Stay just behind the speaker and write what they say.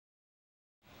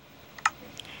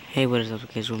Hey, what is up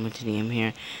guys, Roman today I'm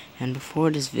here, and before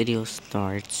this video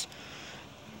starts,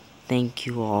 thank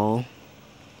you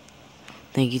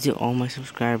to all my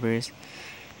subscribers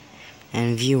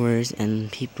and viewers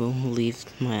and people who leave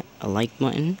a like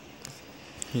button,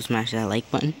 who smash that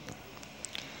like button.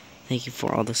 Thank you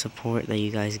for all the support that you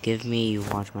guys give me. You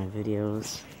watch my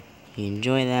videos, you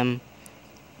enjoy them.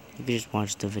 If you just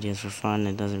watch the videos for fun,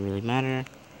 it doesn't really matter.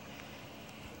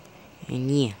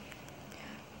 And yeah,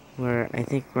 I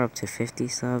think we're up to 50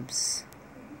 subs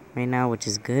right now, which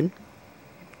is good,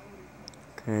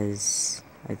 because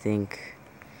I think,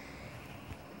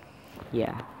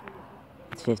 yeah,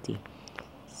 it's 50.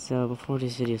 So before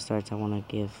this video starts, I want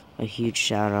to give a huge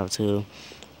shout out to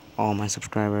all my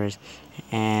subscribers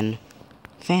and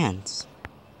fans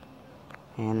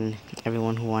and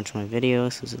everyone who watch my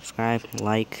videos, who subscribe,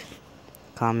 like,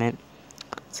 comment.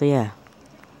 So yeah,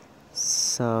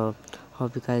 so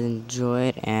hope you guys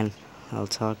enjoyed, and I'll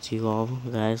talk to you all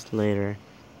guys later.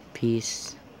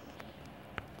 Peace.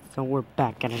 So we're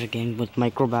back at it again with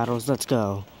micro battles. Let's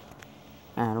go.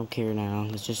 I don't care now.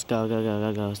 Let's just go.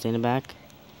 Stay in the back.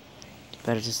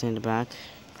 Better to stay in the back.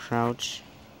 Crouch.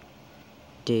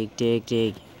 Dig.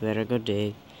 You better go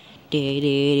dig.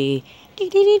 Dig.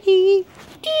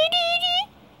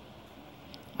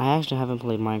 I actually haven't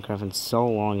played Minecraft in so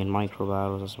long in micro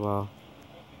battles as well.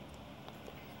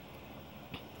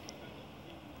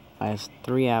 I have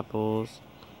 3 apples,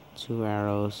 2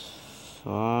 arrows,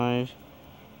 5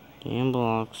 damn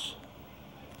blocks.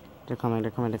 They're coming.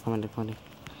 Go.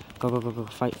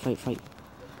 Fight.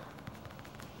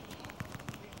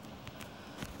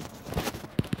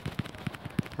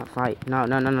 Not fight. No.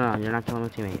 You're not killing my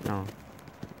teammate. No.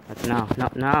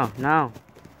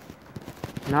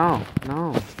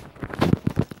 No.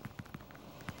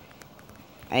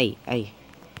 Hey.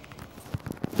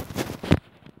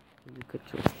 You could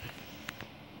too.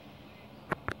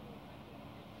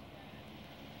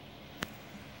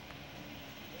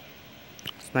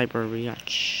 Sniper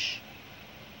reach.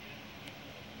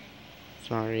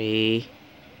 Sorry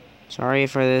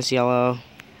for this, yellow.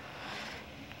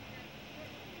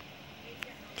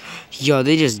 Yo,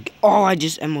 I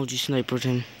just emoji sniped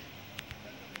him.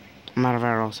 I'm out of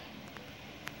arrows.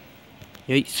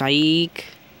 Yo, psych.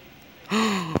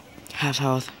 Half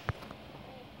health.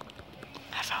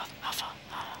 Half heart.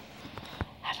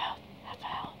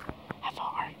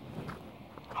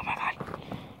 Oh my god.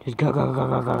 Just go.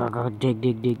 Dig.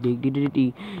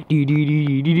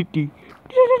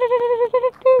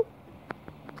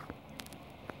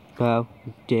 Go.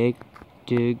 Dig.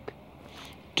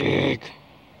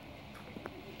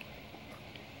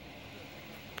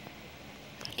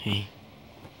 Okay.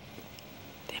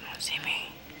 They don't see me.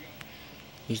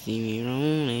 You see me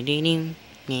rolling.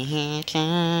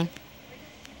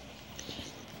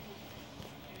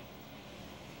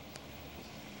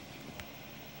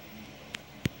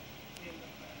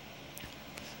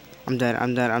 I'm dead.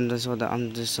 I'm just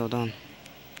so done.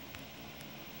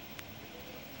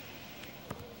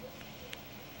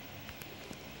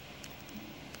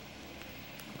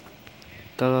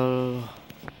 Go.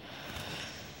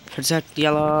 Protect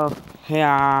yellow.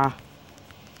 Yeah.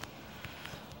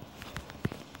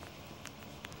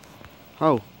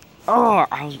 Oh,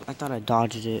 I thought I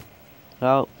dodged it.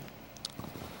 Well,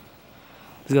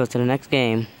 let's go to the next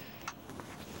game.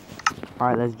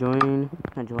 Alright, let's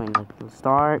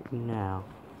start now.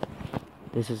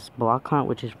 This is block hunt,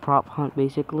 which is prop hunt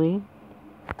basically.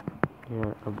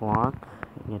 You're a block,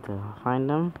 you have to find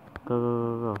them.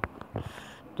 Go.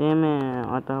 Damn it,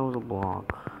 I thought it was a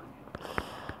block.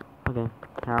 Okay,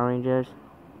 Power Rangers.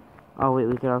 Oh wait,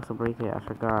 we could also break it, I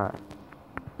forgot.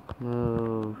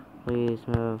 Move, please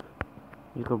move.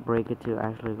 You could break it to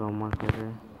actually go more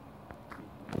quicker.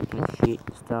 You can cheat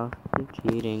stuff. You're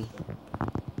cheating.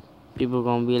 People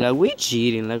gonna be like, we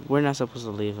cheating. Like, we're not supposed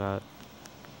to leave out.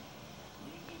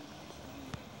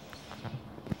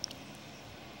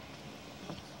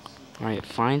 Alright,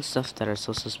 find stuff that are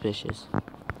so suspicious.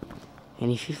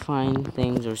 And if you find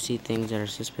things or see things that are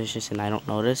suspicious and I don't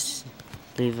notice,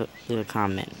 leave a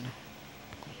comment.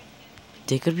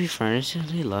 They could be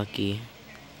furnaceally lucky.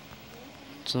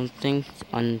 Something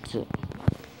wait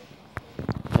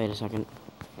a second.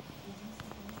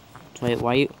 Wait,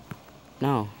 why you?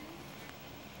 No.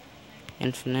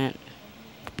 Infinite.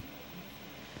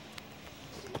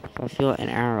 I feel an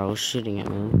arrow shooting at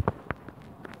me.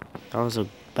 That was a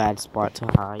bad spot to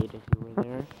hide if you were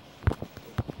there.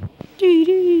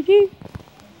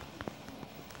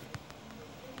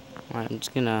 Alright, I'm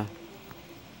just gonna...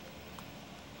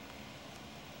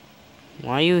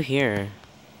 Why are you here?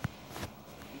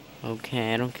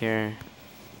 Okay, I don't care.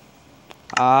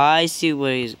 I see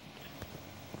what he's...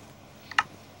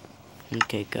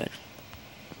 Okay, good.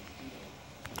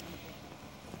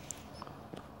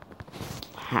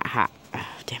 Ha ha.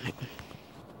 Damn it.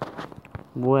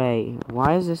 Wait,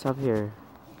 why is this up here?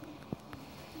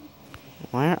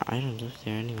 Why are items up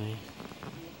there anyway?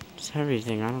 It's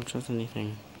everything. I don't trust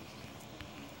anything.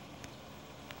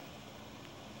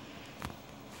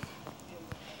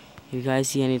 If you guys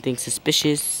see anything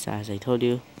suspicious, as I told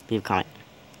you, leave a comment.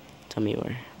 Tell me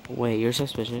where. Wait, you're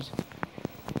suspicious.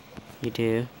 You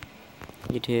too.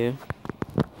 You too.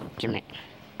 Jimmy.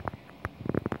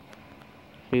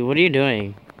 Wait, what are you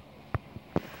doing?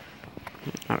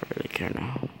 I don't really care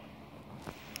now.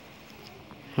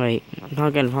 Wait, come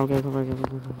again.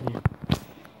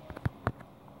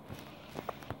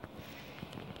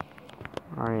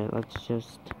 Alright, let's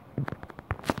just...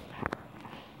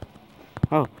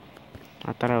 Oh,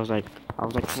 I thought I was like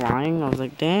flying. I was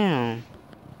like, damn.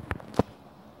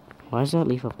 Why is that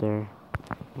leaf up there?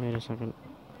 Wait a second.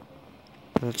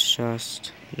 Let's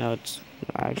just... No, it's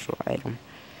the actual item.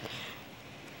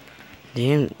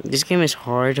 Damn, this game is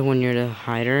hard when you're the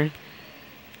hider.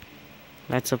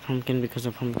 That's a pumpkin because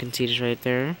the pumpkin seed is right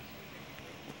there.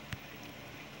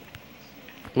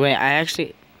 Wait,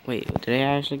 Wait, did I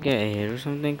actually get a hit or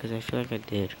something? Because I feel like I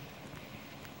did.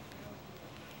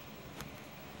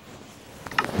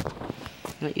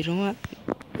 But you know what?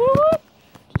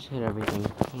 Just hit everything.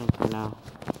 I don't care now.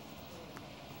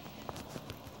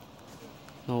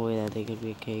 No way that they could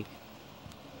be a cake.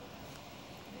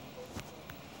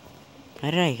 How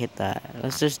did I hit that?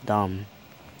 That's just dumb.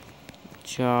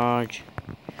 Charge.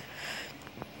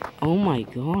 Oh my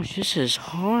gosh, this is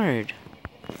hard.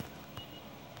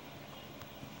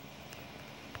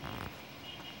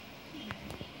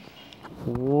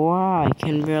 Wow, I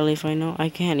can barely find I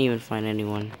can't even find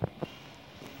anyone.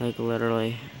 Like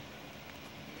literally.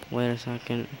 Wait a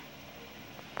second.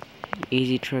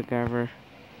 Easy trick ever.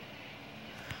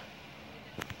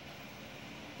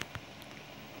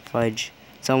 Fudge.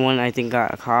 Someone I think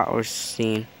got caught or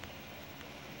seen.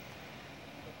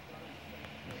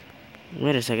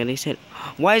 Wait a second, they said,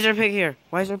 why is there a pig here?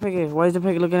 Why is there a pig here? Why is the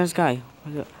pig looking at the sky?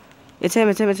 It's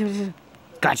him.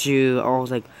 Got you. I was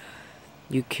like,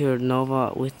 you killed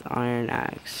Nova with iron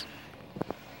axe.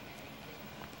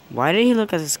 Why did he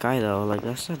look at the sky though? Like,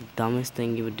 that's the dumbest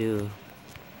thing you would do.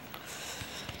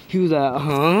 He was like,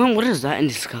 huh? What is that in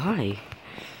the sky?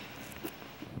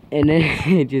 And then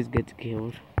it just gets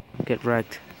killed. Get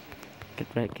wrecked. Get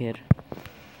wrecked, kid.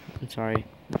 I'm sorry.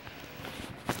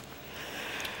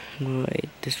 Wait,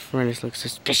 this furnace looks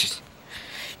suspicious.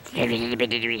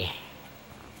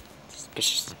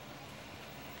 Suspicious.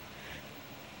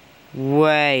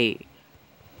 Wait.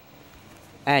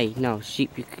 Hey, no,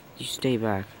 sheep, you stay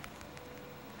back.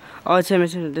 Oh, it's him,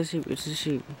 it's the sheep, it's the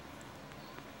sheep.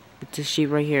 It's a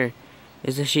sheep right here.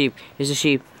 It's a sheep,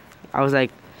 I was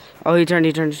like, oh, he turned.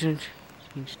 Changed.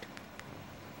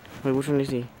 Wait, which one is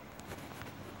he?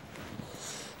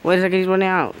 Wait a second, he's running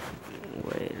out.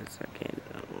 Wait a second,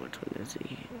 which one is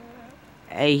he?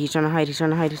 Hey, he's trying to hide. He's right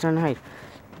there.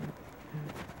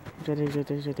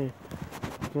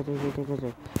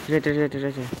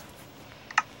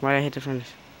 Why did I hit the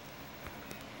furnace?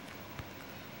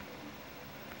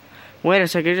 Wait a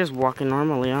second, you're just walking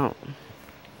normally out.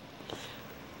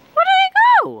 Where did he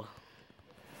go?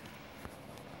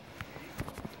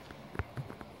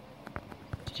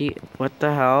 What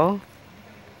the hell?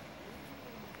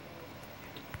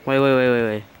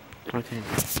 Wait. Okay.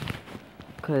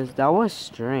 Cause that was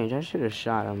strange. I should have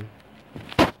shot him.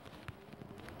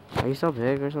 Are you so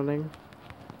big or something?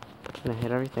 I'm gonna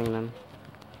hit everything then.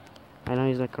 I know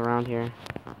he's like around here.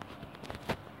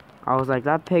 I was like,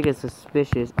 that pig is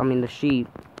suspicious. I mean, the sheep.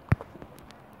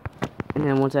 And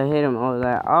then once I hit him, I was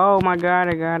like, oh my god,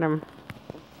 I got him.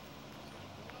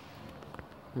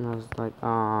 And I was like,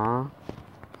 aw.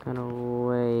 Gotta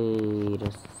wait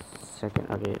a second.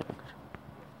 Okay.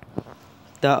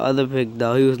 The other pig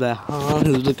though, he was like, huh?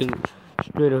 He was looking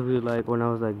straight up. He was like, when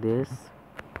I was like this,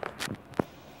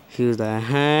 he was like,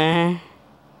 huh?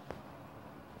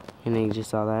 And then he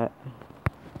just saw that.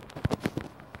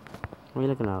 What are you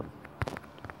looking up?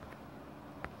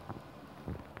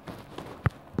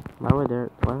 Why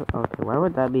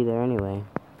would that be there anyway?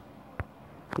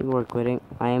 People are quitting.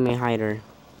 I am a hider.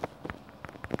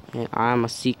 And I am a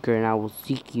seeker, and I will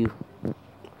seek you.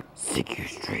 Seek you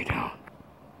straight down.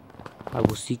 I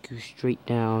will seek you straight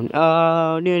down.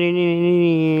 Oh,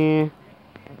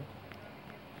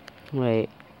 wait.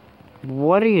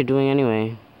 What are you doing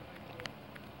anyway?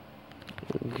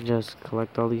 You can just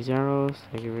collect all these arrows.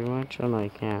 Thank you very much. Oh no, I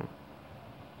can't.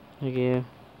 Thank you.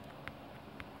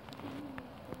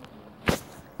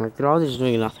 Like, they're all just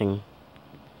doing nothing.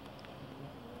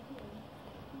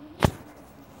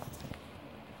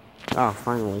 Oh,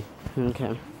 finally.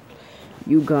 Okay.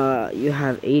 You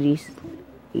have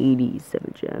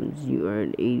 87 gems. You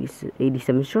earned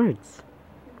 87 shards.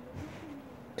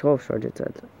 12 shards, it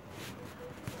said.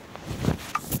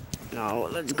 No,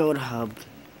 let's go to hub.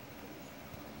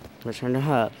 Return to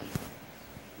hub.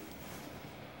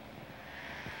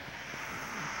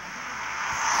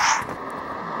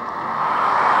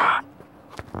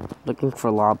 Looking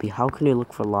for lobby. How can you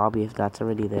look for lobby if that's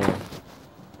already there?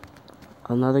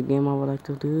 Another game I would like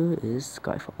to do is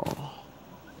Skyfall.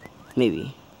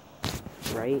 Maybe.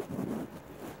 Right?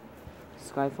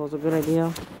 Skyfall's a good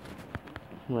idea?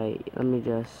 Wait, let me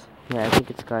just... Yeah, I think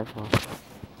it's Skyfall.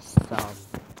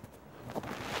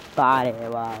 Somebody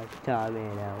was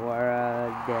coming to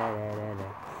world.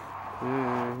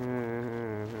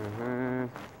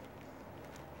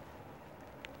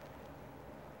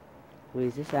 Wait,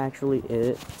 is this actually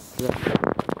it?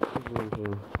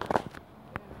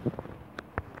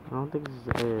 I don't think this is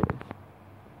it.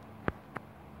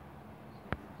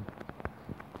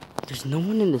 There's no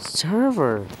one in the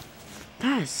server.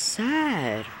 That's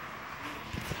sad.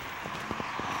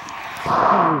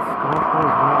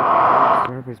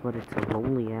 Servers, but it's a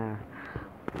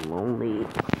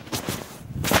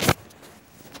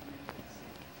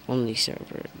lonely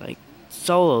server. Like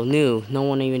solo, new, no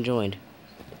one even joined.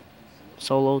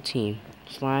 Solo team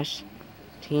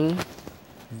 / team,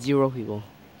 0 people.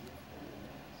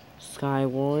 Sky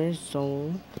Wars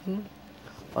solo team.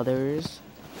 Others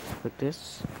like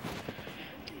this.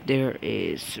 There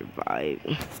is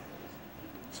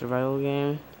survival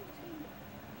game.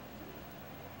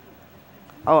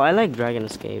 Oh, I like Dragon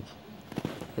Escape.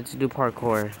 Let's do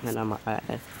parkour. And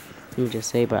let me just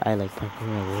say, but I like parkour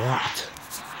a lot.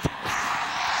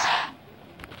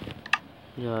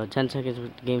 10 seconds, the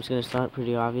game's gonna start.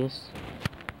 Pretty obvious.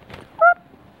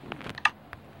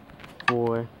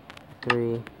 4,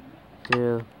 3,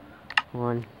 2,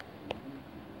 1.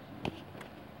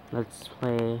 Let's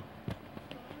play.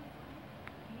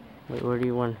 Wait, where do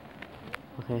you want?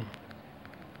 Okay.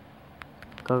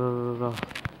 Go, go, go, go, go.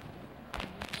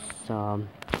 Somebody,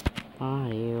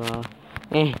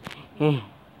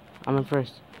 I'm in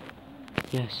first.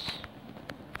 Yes.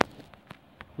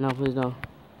 No, please no.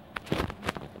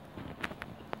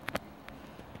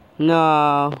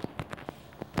 No.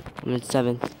 I'm in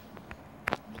 7th.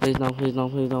 Please no, please no,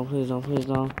 please no, please no, please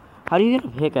no. How do you get a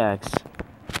pickaxe?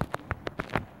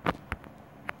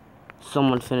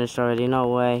 Someone finished already, no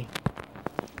way.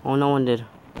 Oh, no one did.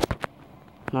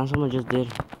 No, someone just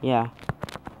did. Yeah.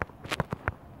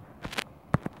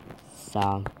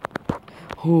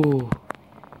 Who?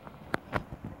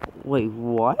 Wait,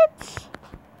 what?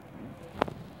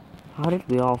 How did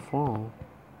we all fall?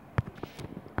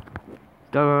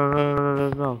 Go, go, go, go,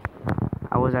 go, go.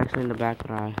 I was actually in the back,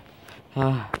 but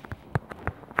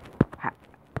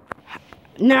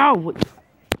no!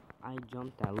 I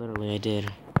jumped that, literally, I did.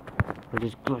 It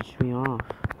just glitched me off.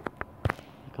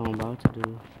 Like I'm about to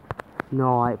do.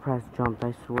 No, I pressed jumped,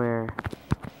 I swear.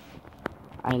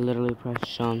 I literally pressed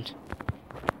jumped.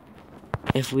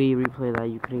 If we replay that,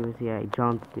 you could even see I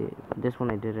jumped it. This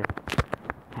one I didn't.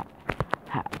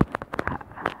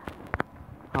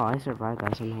 Oh, I survived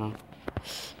that somehow.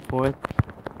 4th.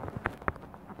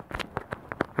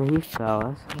 But he fell.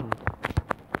 That's hard.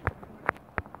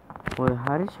 Wait,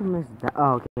 how did you miss that?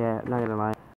 Oh, okay, yeah, not gonna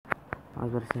lie. I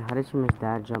was about to say, how did you miss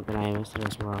that jump and I missed it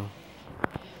as well?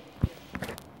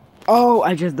 Oh,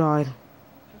 I just died.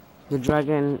 The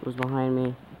dragon was behind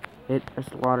me. It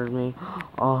slaughtered me.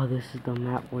 Oh, this is the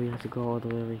map where you have to go all the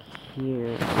way over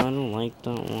here. I don't like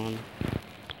that one.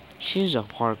 She's a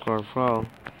parkour pro.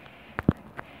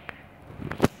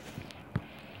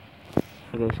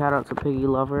 Okay, shout out to Piggy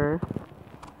Lover.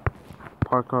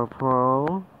 Parkour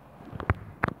pro.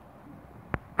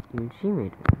 And she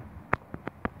made it.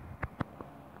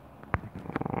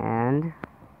 And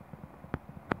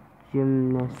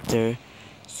Gymnaster.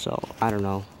 So, I don't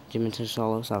know. Gymnaster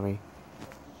Solo, sorry.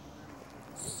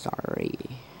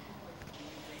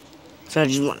 So I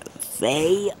just want to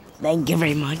say thank you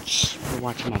very much for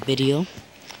watching my video.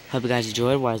 Hope you guys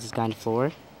enjoyed. Why is this guy on the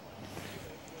floor?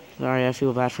 Sorry, I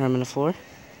feel bad for him on the floor.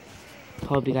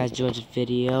 Hope you guys enjoyed the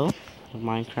video of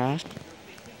Minecraft.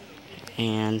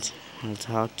 And I'll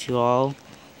talk to you all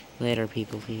later,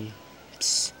 people.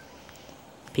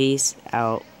 Peace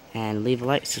out. And leave a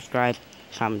like, subscribe,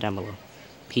 comment down below.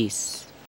 Peace.